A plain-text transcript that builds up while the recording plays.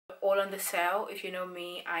all on the sale. If you know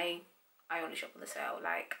me, I only shop on the sale.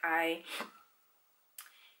 Like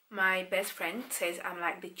my best friend says I'm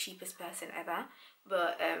like the cheapest person ever,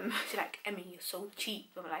 but she's like, Emmy, you're so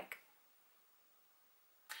cheap. I'm like,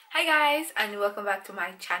 hi guys, and welcome back to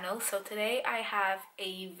my channel. So today I have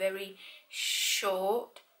a very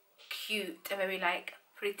short, cute, a very like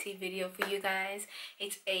pretty video for you guys.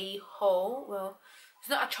 It's a haul. Well, it's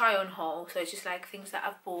not a try on haul, so it's just like things that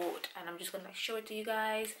I've bought, and I'm just gonna like show it to you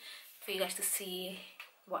guys for you guys to see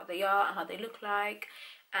what they are and how they look like.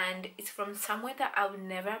 And it's from somewhere that I would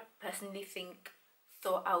never personally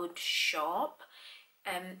thought I would shop.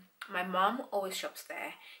 My mom always shops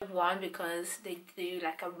there. One, because they do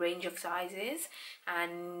like a range of sizes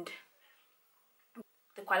and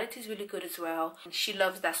the quality is really good as well. She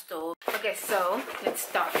loves that store. Okay, so let's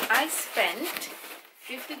start. I spent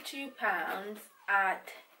 £52 at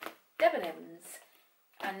Debenhams,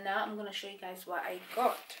 and now I'm gonna show you guys what I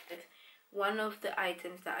got. One of the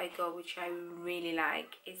items that I got, which I really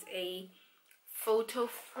like, is a photo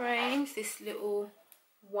frame. This little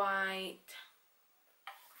white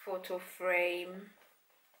photo frame.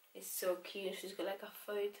 It's so cute. She's got like a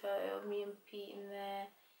photo of me and Pete in there.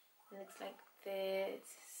 It looks like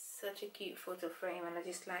this. Such a cute photo frame, and I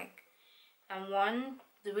just like. And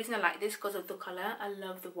the reason I like this because of the color. I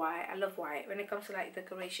love the white. I love white. When it comes to like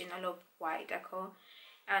decoration, I love white decor.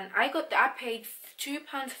 And I paid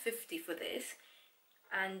 £2.50 for this,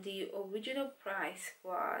 and the original price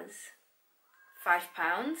was £5.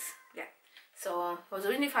 Yeah, so it was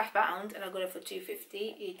only £5 and I got it for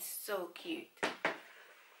 £2.50. It's so cute,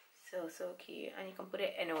 so cute, and you can put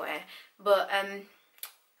it anywhere. But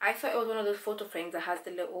I thought it was one of those photo frames that has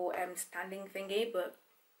the little standing thingy, but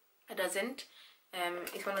it doesn't.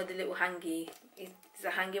 It's one of the little hangy. It's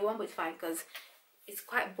a hangy one, but it's fine because it's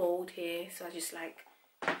quite bold here, so I just like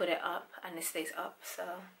put it up and it stays up. So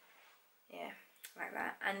yeah, like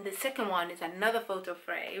that. And the second one is another photo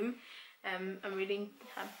frame. I'm really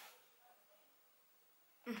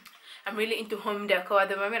into home decor at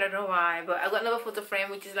the moment. I don't know why, but I got another photo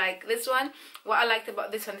frame which is like this one. What I liked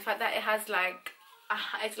about this one, the fact that it has like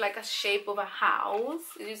it's like a shape of a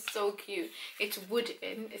house. It is so cute. It's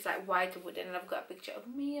wooden. It's like white wooden, and I've got a picture of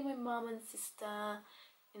me and my mom and sister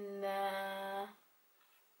in there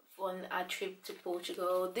on our trip to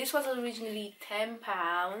Portugal. This was originally £10.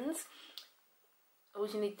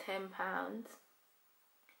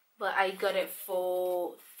 But I got it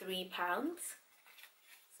for £3.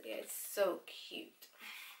 So yeah, it's so cute.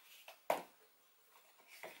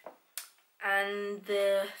 And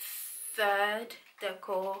the third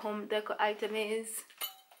home decor item is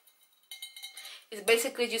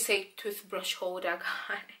basically just a toothbrush holder,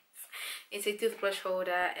 guys. It's a toothbrush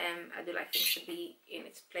holder, and I do like things to be in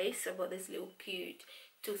its place. So I bought this little cute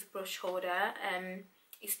toothbrush holder.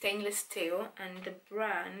 It's stainless steel, and the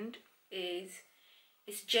brand is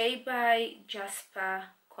J by Jasper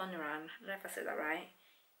Conran. I don't know if I said that right.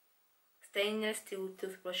 Stainless steel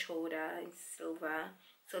toothbrush holder in silver.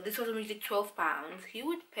 So this was originally £12. Who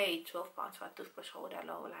would pay £12 for a toothbrush holder?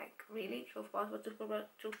 No, like really, £12 for a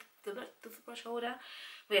toothbrush holder?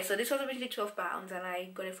 But yeah, so this was originally £12, and I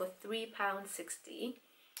got it for £3.60.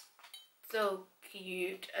 So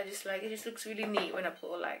cute. I just like it. Just looks really neat when I put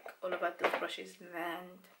all of our toothbrushes in there.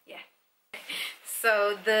 And yeah.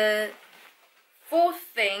 So the fourth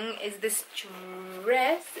thing is this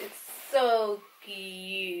dress. It's so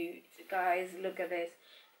cute, guys. Look at this.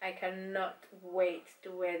 I cannot wait to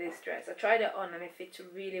wear this dress. I tried it on and it fits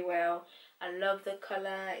really well. I love the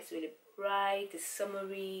color. It's really bright, it's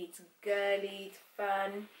summery, it's girly, it's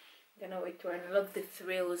fun. I cannot wait to wear it. I love the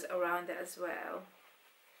thrills around it as well.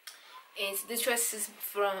 This dress is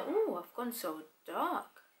from, oh, I've gone so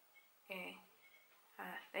dark. Okay,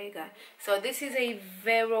 there you go. So this is a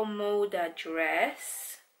Vero moda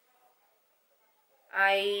dress.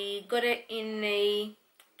 I got it in a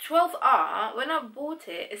 12R. When I bought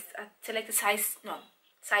it, it's selected size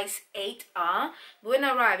 8R. But when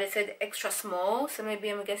I arrived, it said extra small. So maybe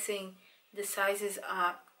I'm guessing the sizes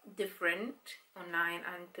are different online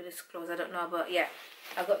and to this clothes. I don't know, but yeah,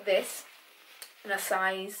 I got this in a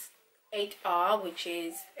size 8R, which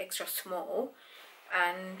is extra small,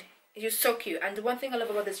 and it's just so cute. And the one thing I love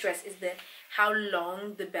about this dress is how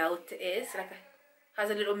long the belt is. Like it has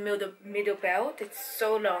a little middle belt. It's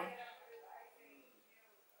so long.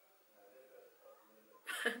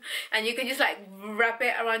 And you can just like wrap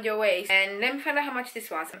it around your waist. And let me find out how much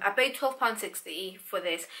this was. I paid £12.60 for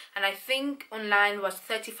this, and I think online was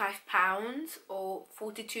 £35 or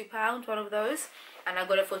 £42, one of those, and I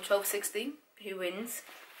got it for £12.60. Who wins?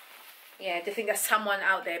 Yeah, I think that someone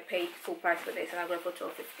out there paid full price for this, and I got it for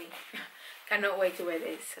 £12.50. Cannot wait to wear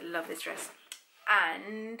this. I love this dress.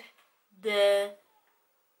 And the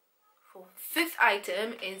fifth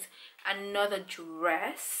item is another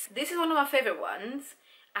dress. This is one of my favorite ones.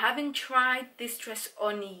 I haven't tried this dress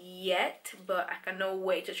on yet, but I cannot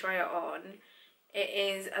wait to try it on. It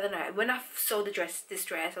is, I don't know, when I saw this dress, I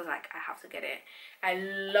was like, I have to get it. I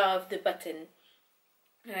love the button.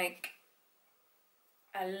 Like,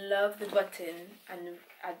 I love the button, and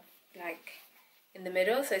like in the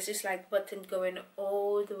middle, so it's just like button going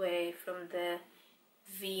all the way from the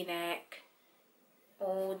v-neck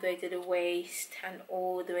all the way to the waist and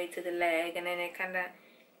all the way to the leg, and then it kind of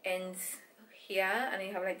ends here, and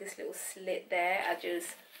you have like this little slit there. I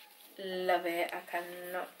just love it. I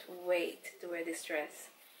cannot wait to wear this dress.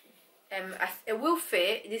 It will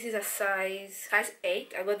fit. This is a size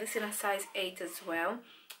 8. I got this in a size 8 as well.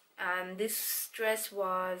 And this dress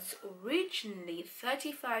was originally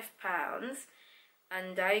 £35,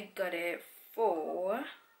 and I got it for,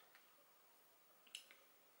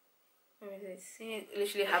 where is it? See, it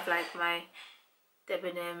literally have like my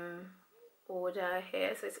Debenhams order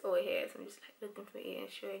here, so it's all here. So I'm just like looking for it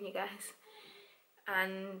and showing you guys.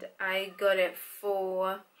 And I got it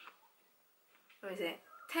for, what is it?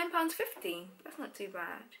 £10.50. That's not too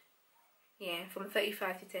bad. Yeah, from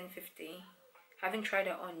 35 to 10.50. Haven't tried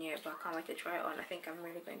it on yet, but I can't wait to try it on. I think I'm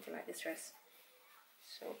really going to like this dress.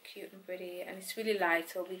 So cute and pretty, and it's really light,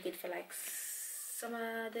 so it'll be good for like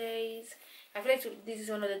summer days. I feel like this is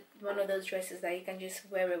one of those dresses that you can just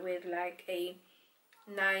wear it with like a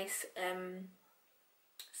nice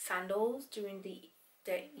sandals during the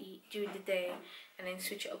day, and then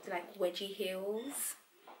switch it up to like wedgie heels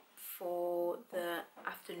for the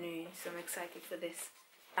afternoon. So I'm excited for this.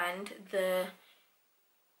 And the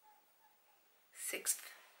sixth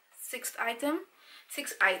item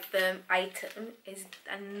is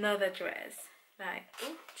another dress. Like,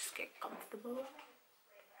 oh, just get comfortable.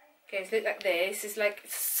 Okay, so look like this. It's like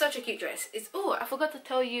such a cute dress. It's, oh, I forgot to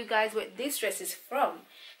tell you guys where this dress is from.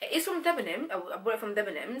 It's from Debenhams. I bought it from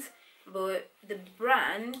Debenhams, but the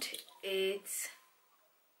brand is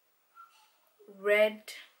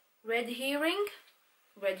Red Herring.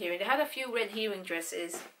 They had a few Red Herring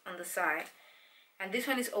dresses on the side, and this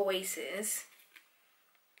one is OASIS.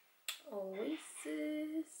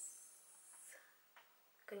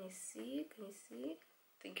 Can you see it?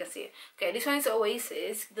 I think I see it. Okay, this one is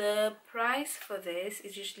OASIS. The price for this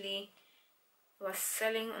is usually, was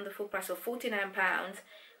selling on the full price of £49,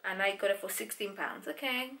 and I got it for £16.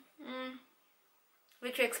 Okay, a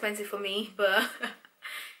bit too expensive for me, but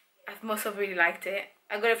I must have really liked it.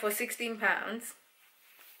 I got it for £16,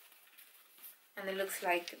 and it looks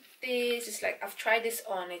like this. It's like, I've tried this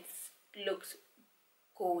on. It looks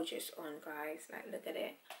gorgeous on, guys. Like, look at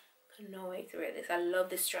it. Cannot wait to wear this. I love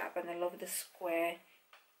the strap, and I love the square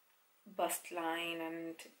bust line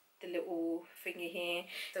and the little finger here.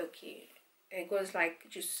 So cute. It goes like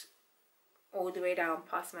just all the way down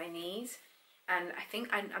past my knees, and I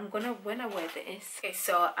think I'm gonna, when I wear this, okay,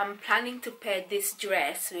 so I'm planning to pair this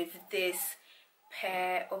dress with this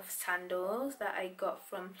pair of sandals that I got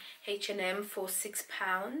from H&M for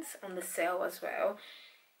 £6 on the sale as well.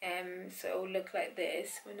 So it will look like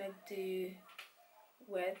this when I do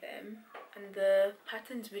wear them, and the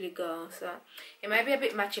patterns really go, so it might be a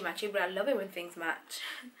bit matchy, but I love it when things match.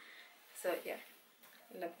 So yeah,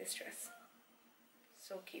 I love this dress.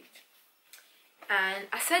 So cute. And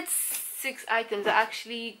I said 6 items. I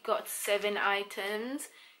actually got 7 items.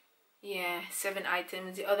 Yeah, 7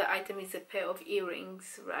 items. The other item is a pair of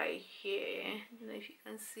earrings right here. I don't know if you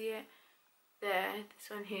can see it there. This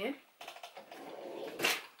one here.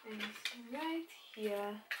 And right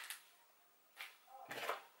here.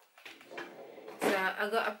 So I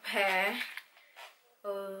got a pair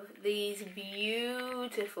of these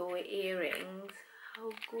beautiful earrings. How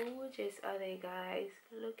gorgeous are they, guys?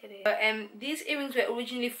 Look at it. These earrings were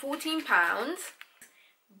originally £14,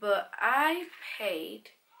 but I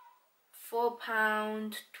paid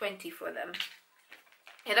 £4.20 for them.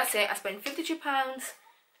 Yeah, that's it. I spent £52,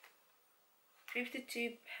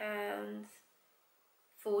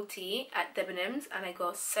 £40 at Debenhams, and I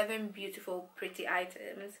got 7 beautiful, pretty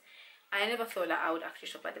items. I never thought that I would actually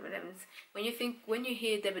shop at Debenhams. When you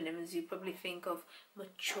hear Debenhams, you probably think of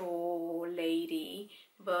mature lady,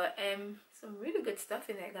 but some really good stuff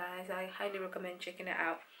in there, guys. I highly recommend checking it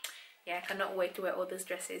out. Yeah, I cannot wait to wear all those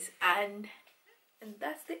dresses. And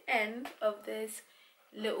that's the end of this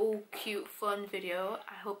little cute fun video.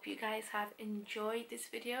 I hope you guys have enjoyed this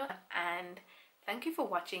video, and thank you for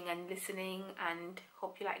watching and listening, and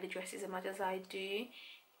hope you like the dresses as much as I do,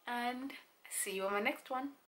 and see you on my next one.